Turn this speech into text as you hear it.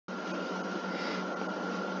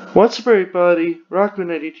What's up, everybody?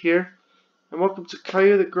 Rockman88 here, and welcome to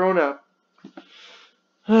Caillou the Grown Up.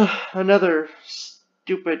 Another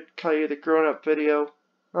stupid Caillou the Grown Up video.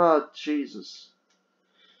 Oh, Jesus.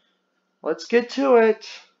 Let's get to it.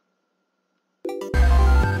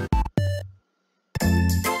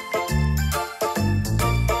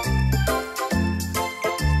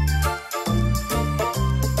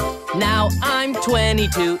 Now I'm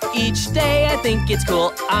 22, each day I think it's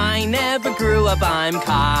cool. I never grew up, I'm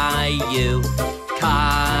Caillou.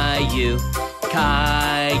 Caillou,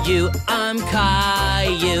 Caillou, I'm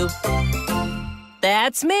Caillou.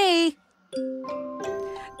 That's me.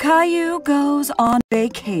 Caillou goes on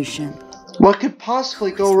vacation. What could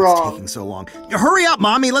possibly go wrong? It's taking so long. Hurry up,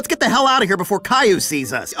 Mommy! Let's get the hell out of here before Caillou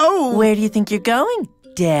sees us. Oh! Where do you think you're going,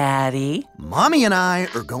 Daddy? Mommy and I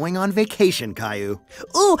are going on vacation, Caillou.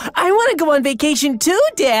 Ooh, I want to go on vacation too,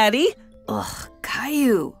 Daddy. Ugh,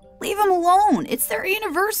 Caillou, leave them alone. It's their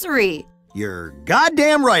anniversary. You're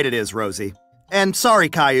goddamn right it is, Rosie. And sorry,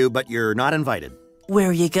 Caillou, but you're not invited. Where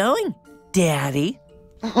are you going, Daddy?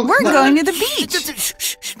 We're going to the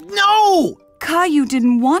beach. No! Caillou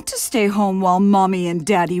didn't want to stay home while Mommy and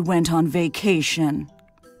Daddy went on vacation.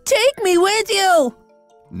 Take me with you.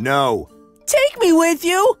 No. Take me with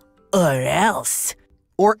you, or else.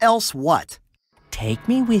 Or else what? Take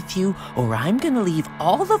me with you, or I'm gonna leave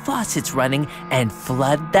all the faucets running and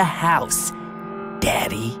flood the house,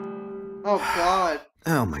 Daddy. Oh, God.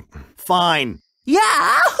 Oh my... Fine.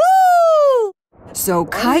 Yahoo! So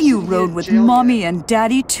Caillou rode with Mommy and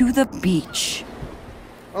Daddy to the beach.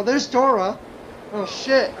 Oh, there's Dora. Oh,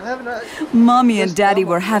 shit. I haven't... Mommy and Daddy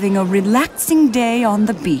were having a relaxing day on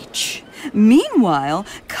the beach. Meanwhile,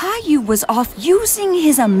 Caillou was off using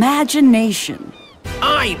his imagination.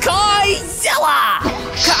 I'm Caillzilla!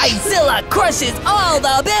 Caillzilla crushes all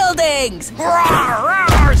the buildings! Roar,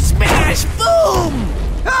 roar, smash, boom!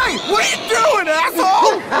 Hey, what are you doing,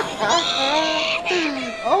 asshole?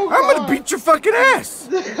 Oh, God. I'm gonna beat your fucking ass.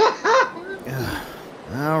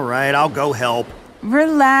 All right, I'll go help.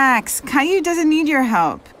 Relax. Caillou doesn't need your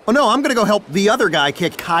help. Oh no, I'm gonna go help the other guy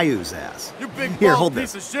kick Caillou's ass. You big Here, bald hold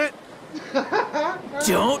piece this. of shit.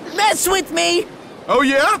 Don't mess with me! Oh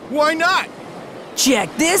yeah? Why not?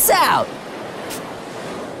 Check this out!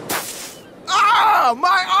 Ah,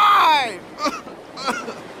 my eye!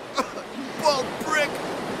 Bald prick.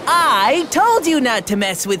 I told you not to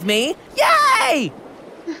mess with me! Yay!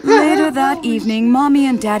 Later that evening, Mommy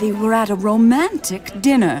and Daddy were at a romantic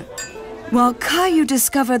dinner, while Caillou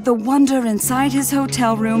discovered the wonder inside his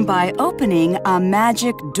hotel room by opening a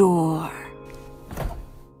magic door.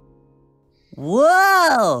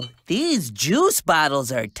 Whoa! These juice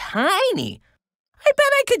bottles are tiny. I bet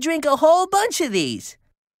I could drink a whole bunch of these.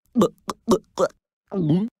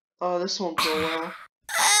 Oh, this won't go well.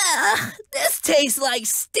 This tastes like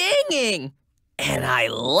stinging, and I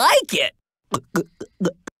like it.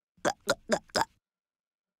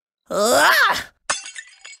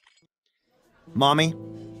 Mommy,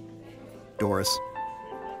 Doris,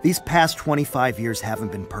 these past 25 years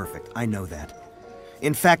haven't been perfect. I know that.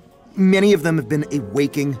 In fact, many of them have been a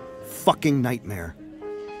waking fucking nightmare.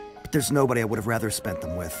 But there's nobody I would have rather spent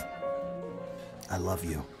them with. I love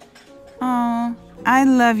you. Aw, I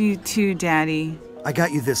love you too, Daddy. I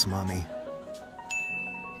got you this, Mommy.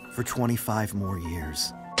 For 25 more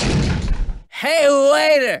years. Hey,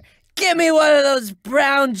 waiter! Give me one of those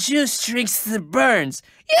brown juice drinks that burns.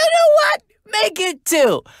 You know what? Make it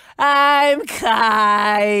two. I'm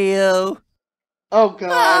Caillou. Oh,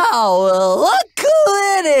 God. Oh, well, look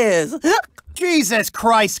who it is. Jesus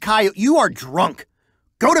Christ, Caillou, you are drunk.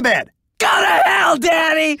 Go to bed. Go to hell,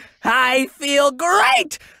 Daddy. I feel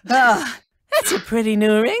great. Oh, that's a pretty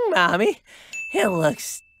new ring, Mommy. It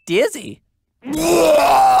looks dizzy. Oh,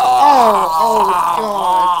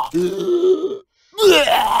 God.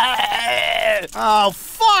 Oh,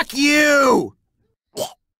 fuck you!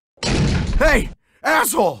 Hey,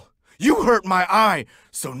 asshole! You hurt my eye,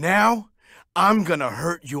 so now I'm gonna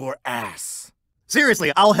hurt your ass.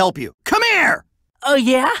 Seriously, I'll help you. Come here! Oh,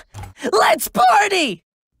 yeah? Let's party!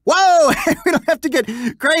 Whoa! We don't have to get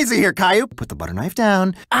crazy here, Caillou. Put the butter knife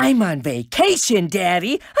down. I'm on vacation,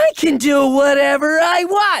 Daddy. I can do whatever I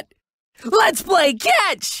want. Let's play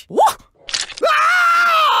catch! Oh!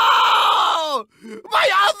 My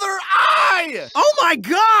other eye! Oh my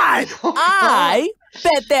God! I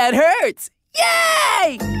bet that hurts.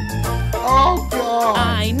 Yay! Oh, God.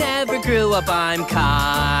 I never grew up, I'm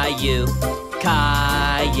Caillou.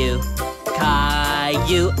 Caillou,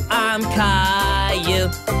 Caillou, I'm Caillou.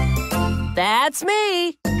 That's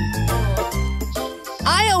me.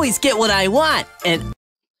 I always get what I want, and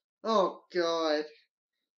Oh, God.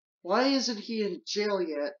 Why isn't he in jail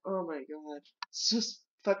yet? Oh my god. It's just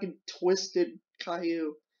fucking twisted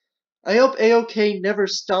Caillou. I hope Aok never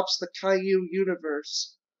stops the Caillou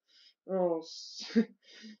universe. Oh.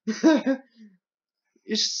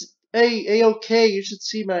 Hey, Aok, you should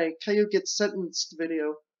see my Caillou gets sentenced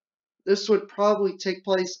video. This would probably take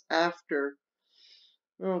place after.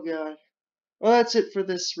 Oh god. Well, that's it for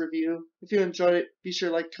this review. If you enjoyed it, be sure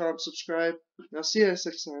to like, comment, subscribe. I'll see you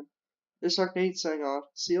next time. This is Arcade signing off.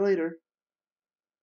 See you later.